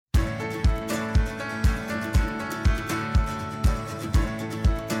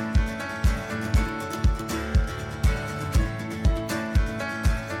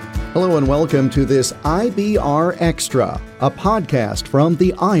Hello and welcome to this IBR Extra, a podcast from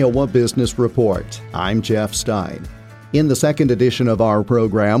the Iowa Business Report. I'm Jeff Stein. In the second edition of our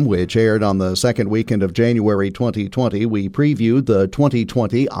program, which aired on the second weekend of January 2020, we previewed the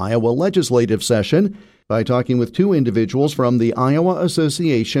 2020 Iowa legislative session by talking with two individuals from the Iowa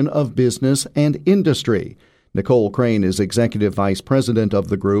Association of Business and Industry. Nicole Crane is Executive Vice President of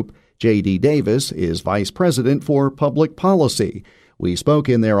the group. J.D. Davis is Vice President for Public Policy. We spoke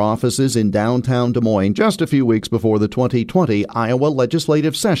in their offices in downtown Des Moines just a few weeks before the 2020 Iowa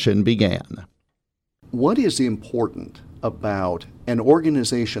legislative session began. What is important about an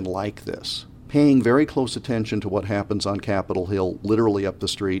organization like this, paying very close attention to what happens on Capitol Hill, literally up the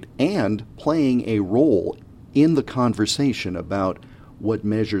street, and playing a role in the conversation about what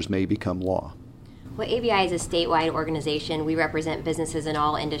measures may become law? Well, ABI is a statewide organization. We represent businesses in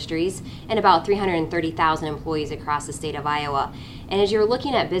all industries and about 330,000 employees across the state of Iowa. And as you're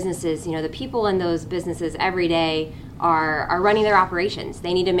looking at businesses, the people in those businesses every day are running their operations.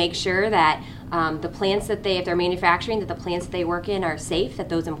 They need to make sure that the plants if they're manufacturing, that the plants that they work in are safe, that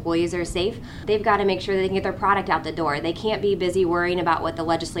those employees are safe. They've got to make sure that they can get their product out the door. They can't be busy worrying about what the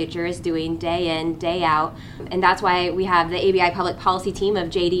legislature is doing day in, day out. And that's why we have the ABI public policy team of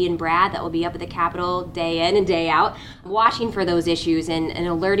JD and Brad that will be up at the Capitol day in and day out, watching for those issues and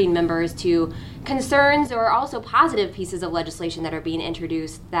alerting members to concerns or also positive pieces of legislation that are being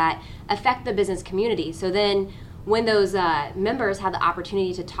introduced that affect the business community. So then when those members have the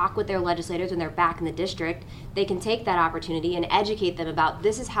opportunity to talk with their legislators when they're back in the district, they can take that opportunity and educate them about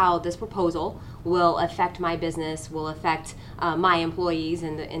this is how this proposal will affect my business, will affect my employees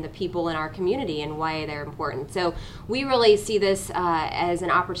and the people in our community and why they're important. So we really see this as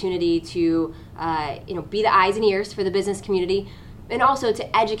an opportunity to be the eyes and ears for the business community, and also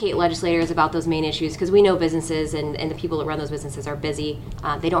to educate legislators about those main issues, because we know businesses and the people that run those businesses are busy.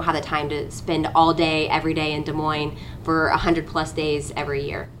 They don't have the time to spend all day, every day in Des Moines for 100 plus days every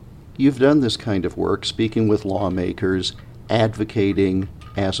year. You've done this kind of work, speaking with lawmakers, advocating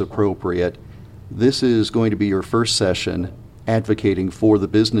as appropriate. This is going to be your first session advocating for the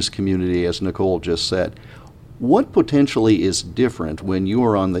business community, as Nicole just said. What potentially is different when you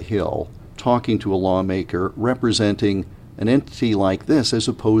are on the Hill talking to a lawmaker representing an entity like this as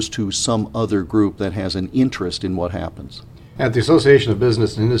opposed to some other group that has an interest in what happens? At the Association of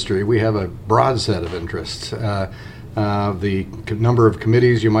Business and Industry, we have a broad set of interests. The number of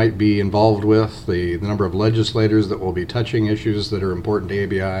committees you might be involved with, the number of legislators that will be touching issues that are important to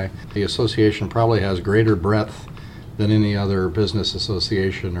ABI. The association probably has greater breadth than any other business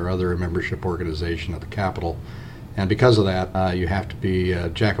association or other membership organization at the Capitol. And because of that, you have to be a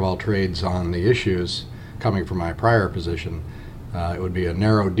jack of all trades on the issues. Coming from my prior position, it would be a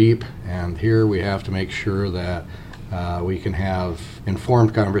narrow deep, and here we have to make sure that we can have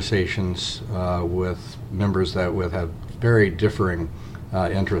informed conversations with members that have very differing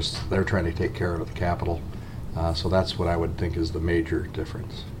interests they're trying to take care of at the Capitol. So that's what I would think is the major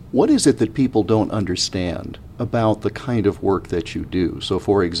difference. What is it that people don't understand about the kind of work that you do? So,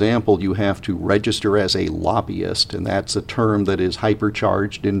 for example, you have to register as a lobbyist, and that's a term that is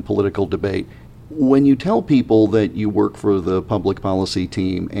hypercharged in political debate. When you tell people that you work for the public policy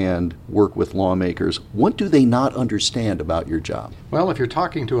team and work with lawmakers, what do they not understand about your job? Well, if you're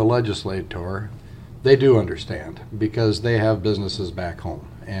talking to a legislator, they do understand because they have businesses back home.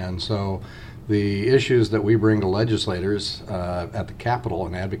 And so the issues that we bring to legislators at the Capitol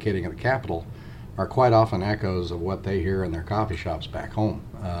and advocating at the Capitol are quite often echoes of what they hear in their coffee shops back home.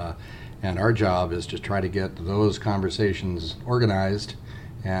 And our job is to try to get those conversations organized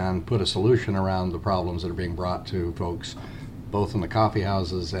and put a solution around the problems that are being brought to folks both in the coffee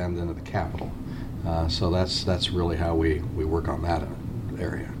houses and then at the Capitol. So that's really how we work on that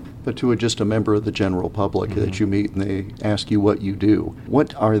area. But to just a member of the general public that you meet and they ask you what you do,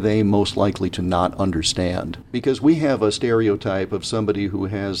 what are they most likely to not understand? Because we have a stereotype of somebody who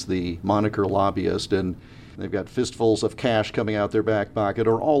has the moniker lobbyist and they've got fistfuls of cash coming out their back pocket,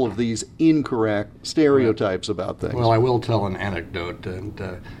 or all of these incorrect stereotypes about things. Well, I will tell an anecdote.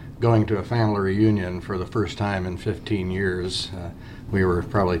 And going to a family reunion for the first time in 15 years, we were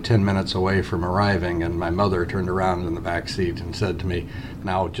probably 10 minutes away from arriving, and my mother turned around in the back seat and said to me,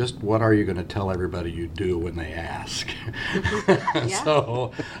 "Now, just what are you going to tell everybody you do when they ask?"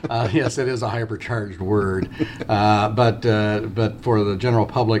 So, yes, it is a hypercharged word, but for the general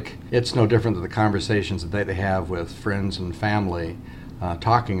public, it's no different than the conversations that they have with friends and family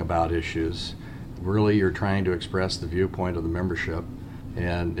talking about issues. Really, you're trying to express the viewpoint of the membership,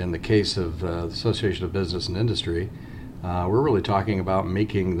 and in the case of the Association of Business and Industry, we're really talking about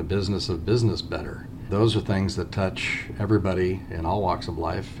making the business of business better. those are things that touch everybody in all walks of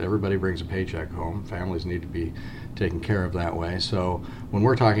life. Everybody brings a paycheck home. Families need to be taken care of that way. So when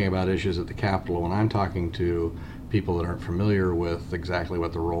we're talking about issues at the Capitol, when I'm talking to people that aren't familiar with exactly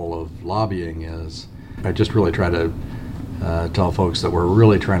what the role of lobbying is, I just really try to tell folks that we're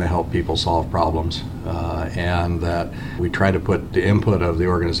really trying to help people solve problems, and that we try to put the input of the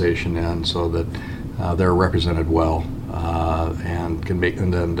organization in so that they're represented well, and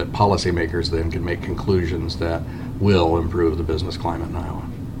then that policymakers then can make conclusions that will improve the business climate in Iowa.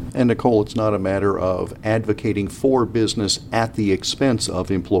 And Nicole, it's not a matter of advocating for business at the expense of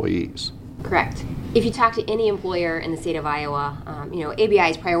employees. Correct. If you talk to any employer in the state of Iowa,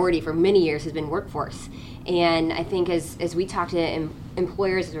 ABI's priority for many years has been workforce. And I think as we talk to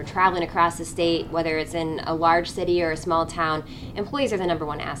employers as we're traveling across the state, whether it's in a large city or a small town, employees are the number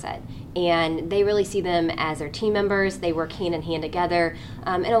one asset. And they really see them as their team members. They work hand in hand together.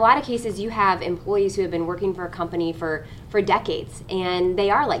 In a lot of cases, you have employees who have been working for a company for decades, and they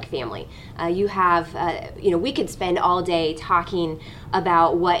are like family. You have, we could spend all day talking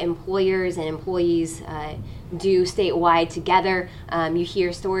about what employers and employees do statewide together. You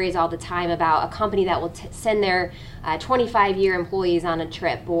hear stories all the time about a company that will send their 25-year employees on a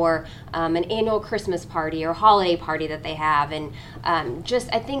trip, or an annual Christmas party or holiday party that they have. And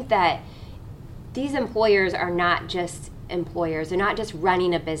I think that these employers are not just employers. They're not just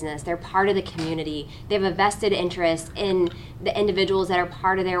running a business. They're part of the community. They have a vested interest in the individuals that are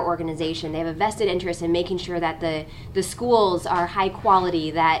part of their organization. They have a vested interest in making sure that the schools are high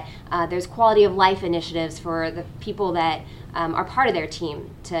quality, that there's quality of life initiatives for the people that are part of their team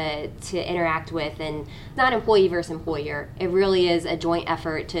to interact with. And it's not employee versus employer. It really is a joint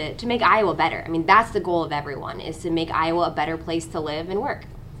effort to make Iowa better. I mean, that's the goal of everyone, is to make Iowa a better place to live and work.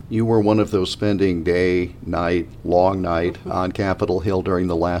 You were one of those spending long night on Capitol Hill during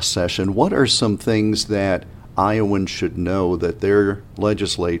the last session. What are some things that Iowans should know that their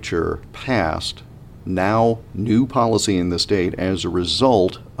legislature passed, now new policy in the state, as a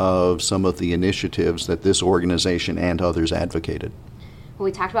result of some of the initiatives that this organization and others advocated?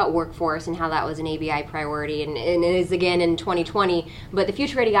 We talked about workforce and how that was an ABI priority, and it is again in 2020. But the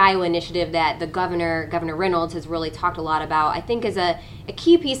Future Ready Iowa initiative that the Governor Reynolds has really talked a lot about, I think is a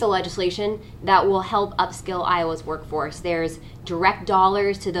key piece of legislation that will help upskill Iowa's workforce. There's direct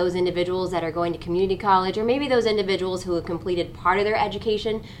dollars to those individuals that are going to community college, or maybe those individuals who have completed part of their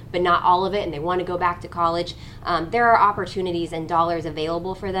education but not all of it, and they want to go back to college. There are opportunities and dollars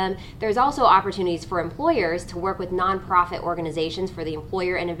available for them. There's also opportunities for employers to work with nonprofit organizations for the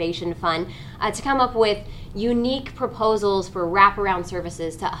Employer Innovation Fund to come up with unique proposals for wraparound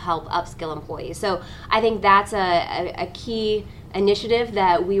services to help upskill employees. So I think that's a key initiative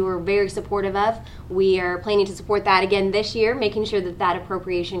that we were very supportive of. We are planning to support that again this year, making sure that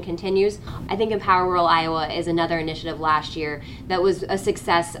appropriation continues. I think Empower Rural Iowa is another initiative last year that was a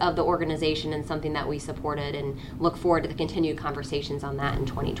success of the organization and something that we supported, and look forward to the continued conversations on that in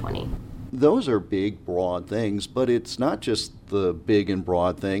 2020. Those are big, broad things, but it's not just the big and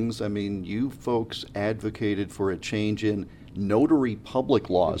broad things. I mean, you folks advocated for a change in notary public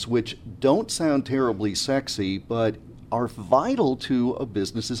laws, which don't sound terribly sexy, but are vital to a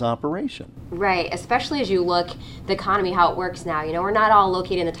business's operation. Right, especially as you look the economy, how it works now. We're not all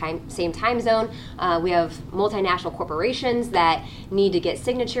located in the same time zone. We have multinational corporations that need to get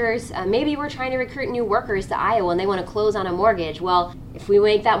signatures. Maybe we're trying to recruit new workers to Iowa and they want to close on a mortgage. Well, if we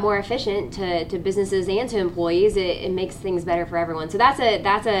make that more efficient to businesses and to employees, it makes things better for everyone. So that's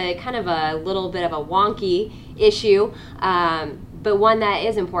a kind of a little bit of a wonky issue, but one that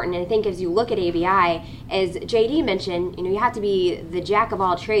is important. And I think as you look at ABI, as JD mentioned, you have to be the jack of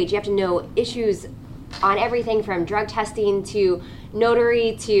all trades. You have to know issues on everything from drug testing to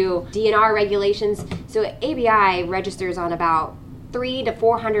notary to DNR regulations. So ABI registers on about 300 to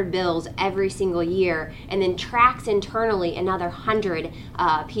 400 bills every single year, and then tracks internally another 100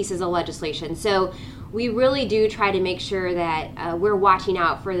 pieces of legislation. So we really do try to make sure that we're watching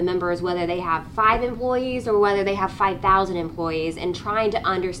out for the members, whether they have 5 employees or whether they have 5,000 employees, and trying to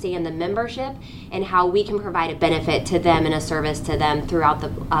understand the membership and how we can provide a benefit to them and a service to them throughout the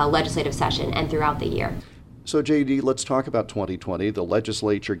legislative session and throughout the year. So JD, let's talk about 2020, the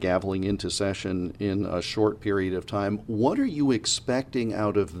legislature gaveling into session in a short period of time. What are you expecting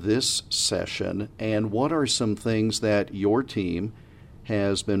out of this session, and what are some things that your team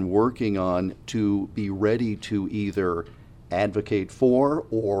has been working on to be ready to either advocate for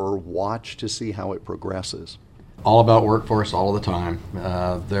or watch to see how it progresses? All about workforce all the time.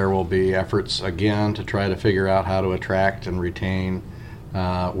 There will be efforts again to try to figure out how to attract and retain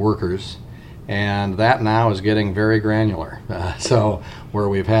workers. And that now is getting very granular. So where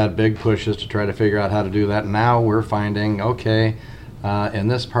we've had big pushes to try to figure out how to do that, now we're finding, okay, in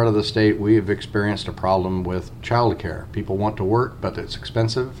this part of the state, we've experienced a problem with childcare. People want to work, but it's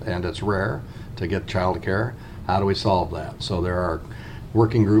expensive and it's rare to get childcare. How do we solve that? So there are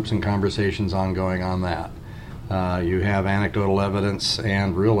working groups and conversations ongoing on that. You have anecdotal evidence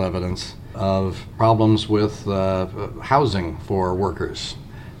and real evidence of problems with housing for workers.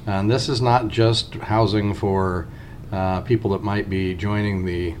 And this is not just housing for people that might be joining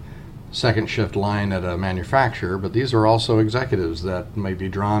the second shift line at a manufacturer, but these are also executives that may be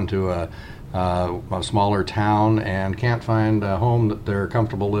drawn to a smaller town and can't find a home that they're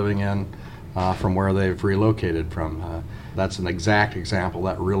comfortable living in from where they've relocated from. That's an exact example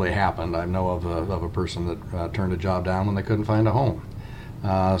that really happened. I know of a person that turned a job down when they couldn't find a home.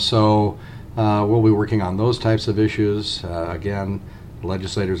 So we'll be working on those types of issues. Again,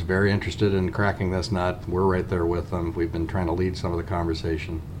 legislators are very interested in cracking this nut. We're right there with them. We've been trying to lead some of the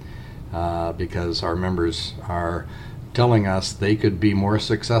conversation because our members are telling us they could be more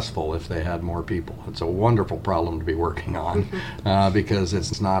successful if they had more people. It's a wonderful problem to be working on because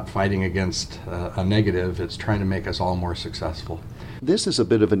it's not fighting against a negative, it's trying to make us all more successful. This is a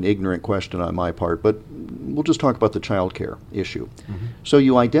bit of an ignorant question on my part, but we'll just talk about the child care issue. Mm-hmm. So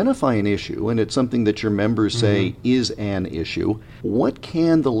you identify an issue, and it's something that your members say is an issue. What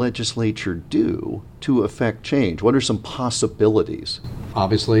can the legislature do to affect change? What are some possibilities?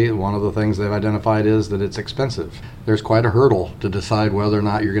 Obviously, one of the things they've identified is that it's expensive. There's quite a hurdle to decide whether or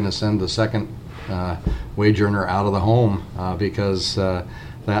not you're going to send the second wage earner out of the home because that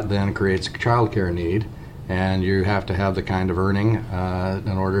then creates a child care need, and you have to have the kind of earning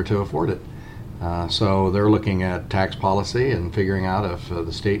in order to afford it. So they're looking at tax policy and figuring out if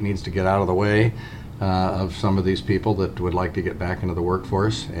the state needs to get out of the way of some of these people that would like to get back into the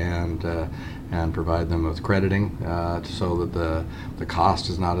workforce and provide them with crediting so that the cost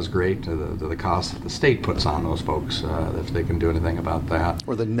is not as great, the cost that the state puts on those folks, if they can do anything about that.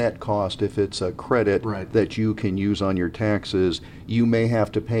 Or the net cost, if it's a credit that you can use on your taxes, you may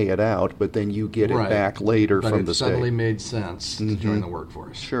have to pay it out, but then you get it back later from the state. But it suddenly made sense to join the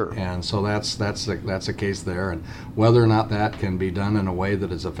workforce. Sure. And so that's a case there. And whether or not that can be done in a way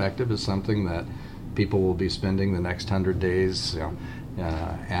that is effective is something that people will be spending the next 100 days,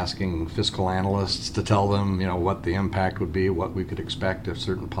 asking fiscal analysts to tell them, what the impact would be, what we could expect if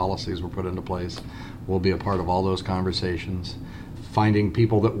certain policies were put into place. We'll be a part of all those conversations. Finding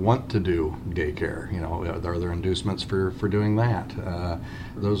people that want to do daycare, are there inducements for doing that?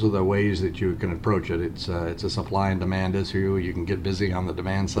 Those are the ways that you can approach it. It's a supply and demand issue. You can get busy on the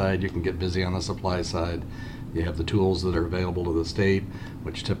demand side, you can get busy on the supply side. You have the tools that are available to the state,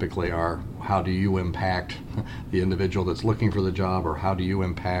 which typically are how do you impact the individual that's looking for the job, or how do you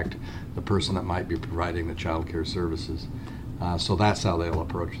impact the person that might be providing the child care services. So that's how they'll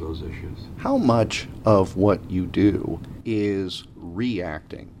approach those issues. How much of what you do is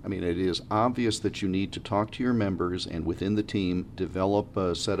reacting? I mean, it is obvious that you need to talk to your members and within the team develop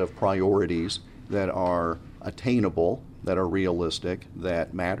a set of priorities that are attainable, that are realistic,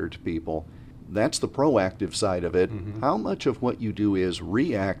 that matter to people. That's the proactive side of it. Mm-hmm. How much of what you do is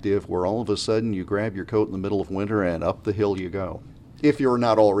reactive, where all of a sudden you grab your coat in the middle of winter and up the hill you go? If you're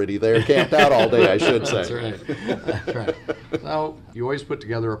not already there, camped out all day, I should say. That's right. So you always put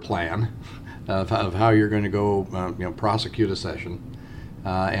together a plan of how you're going to go prosecute a session.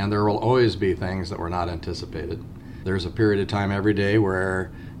 And there will always be things that were not anticipated. There's a period of time every day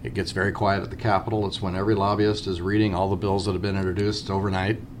where it gets very quiet at the Capitol. It's when every lobbyist is reading all the bills that have been introduced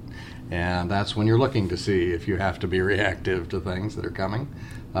overnight. And that's when you're looking to see if you have to be reactive to things that are coming.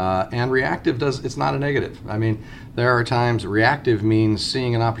 And reactive it's not a negative. I mean, there are times reactive means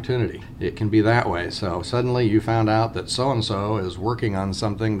seeing an opportunity. It can be that way. So suddenly you found out that so-and-so is working on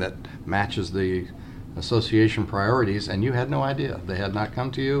something that matches the association priorities, and you had no idea. They had not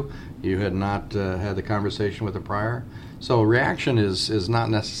come to you. You had not had the conversation with them prior. So reaction is not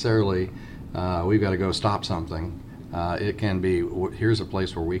necessarily we've got to go stop something. It can be, here's a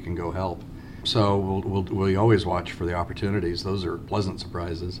place where we can go help. So we always watch for the opportunities. Those are pleasant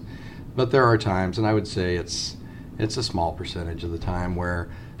surprises. But there are times, and I would say it's a small percentage of the time, where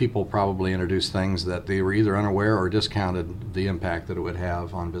people probably introduce things that they were either unaware or discounted the impact that it would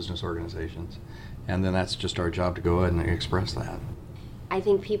have on business organizations. And then that's just our job to go ahead and express that. I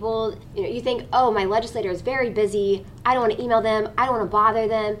think people, you think, oh, my legislator is very busy. I don't want to email them. I don't want to bother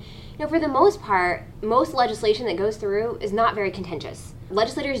them. For the most part, most legislation that goes through is not very contentious.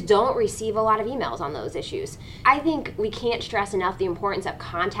 Legislators don't receive a lot of emails on those issues. I think we can't stress enough the importance of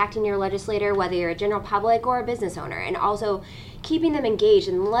contacting your legislator, whether you're a general public or a business owner, and also keeping them engaged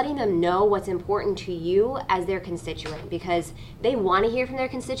and letting them know what's important to you as their constituent, because they want to hear from their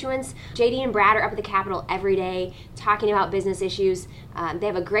constituents. JD and Brad are up at the Capitol every day talking about business issues. They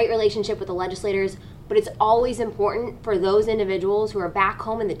have a great relationship with the legislators, but it's always important for those individuals who are back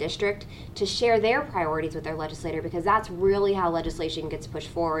home in the district to share their priorities with their legislator, because that's really how legislation gets pushed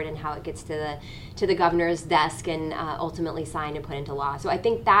forward and how it gets to the governor's desk and ultimately signed and put into law. So I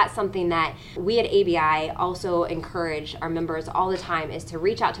think that's something that we at ABI also encourage our members all the time, is to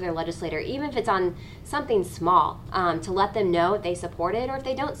reach out to their legislator, even if it's on something small, to let them know if they support it or if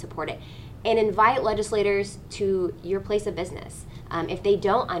they don't support it, and invite legislators to your place of business. If they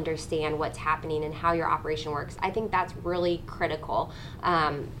don't understand what's happening and how your operation works, I think that's really critical.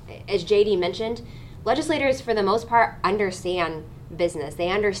 As JD mentioned, legislators, for the most part, understand business. They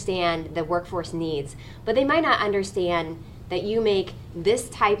understand the workforce needs, but they might not understand that you make this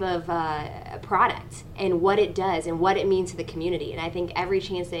type of product and what it does and what it means to the community. And I think every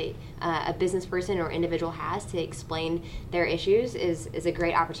chance that a business person or individual has to explain their issues is a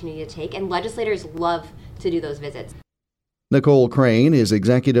great opportunity to take, and legislators love to do those visits. Nicole Crane is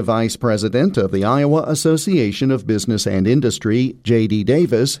Executive Vice President of the Iowa Association of Business and Industry. J.D.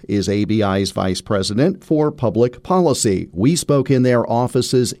 Davis is ABI's Vice President for Public Policy. We spoke in their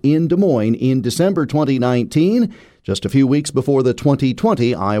offices in Des Moines in December 2019, just a few weeks before the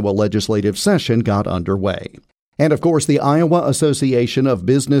 2020 Iowa legislative session got underway. And of course, the Iowa Association of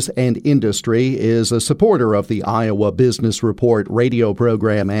Business and Industry is a supporter of the Iowa Business Report radio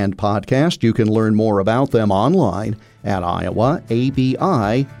program and podcast. You can learn more about them online at iowaabi.org.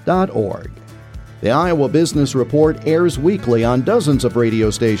 The Iowa Business Report airs weekly on dozens of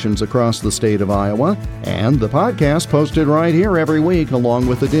radio stations across the state of Iowa, and the podcast posted right here every week along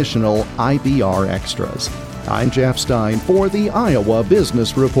with additional IBR extras. I'm Jeff Stein for the Iowa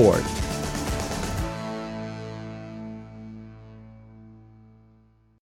Business Report.